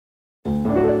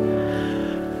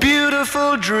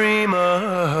Beautiful dreamer,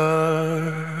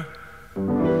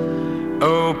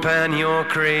 open your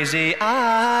crazy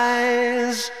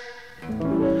eyes.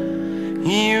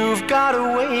 You've got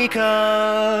to wake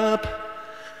up.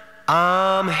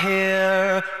 I'm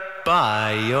here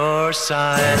by your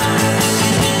side.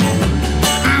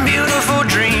 Beautiful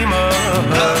dreamer,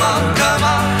 come on, come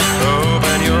on.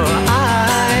 Open your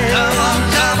eyes. Come on,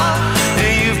 come on.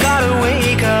 You've got to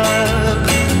wake up.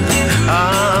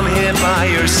 I'm here by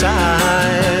your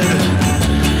side.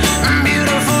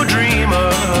 Beautiful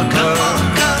dreamer, come on,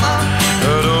 come on.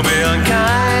 Don't be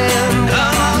unkind.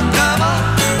 Come on, come on.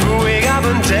 Wake up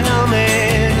and tell me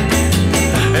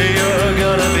you're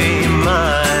gonna be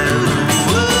mine.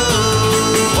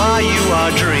 While you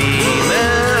are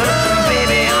dreaming,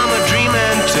 baby, I'm a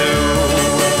dreaming too.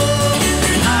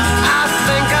 I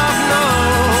think of no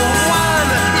one,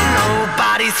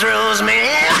 nobody thrills me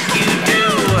like you do.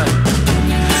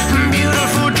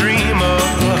 Beautiful dreamer,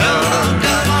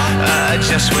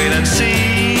 just wait and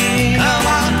see. Come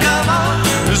on, come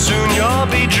on. Soon you'll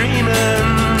be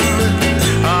dreaming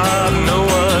of no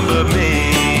one but me.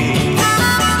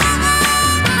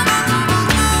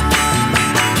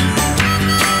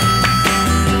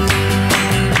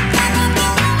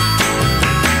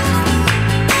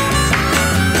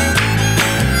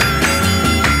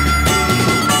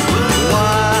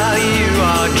 While you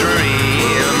are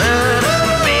dreaming,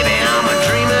 baby, I'm a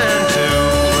dreaming too.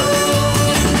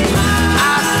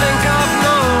 I think of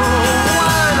no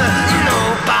one,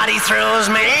 nobody thrills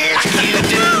me like you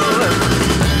do.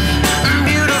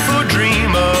 Beautiful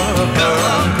dreamer, come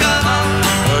on, come on.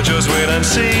 Just wait and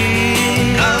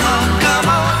see. Come on, come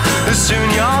on. Soon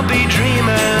you'll be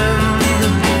dreaming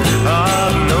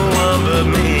of no one but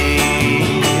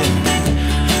me.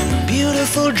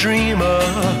 Beautiful dreamer,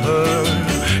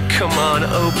 come on,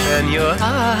 open your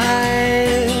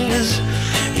eyes.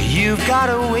 You've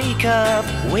gotta wake up,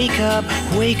 wake up,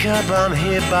 wake up. I'm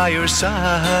here by your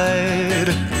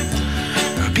side.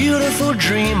 Beautiful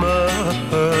dreamer,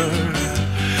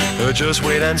 just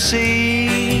wait and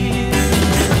see.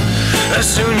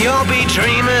 Soon you'll be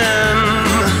dreaming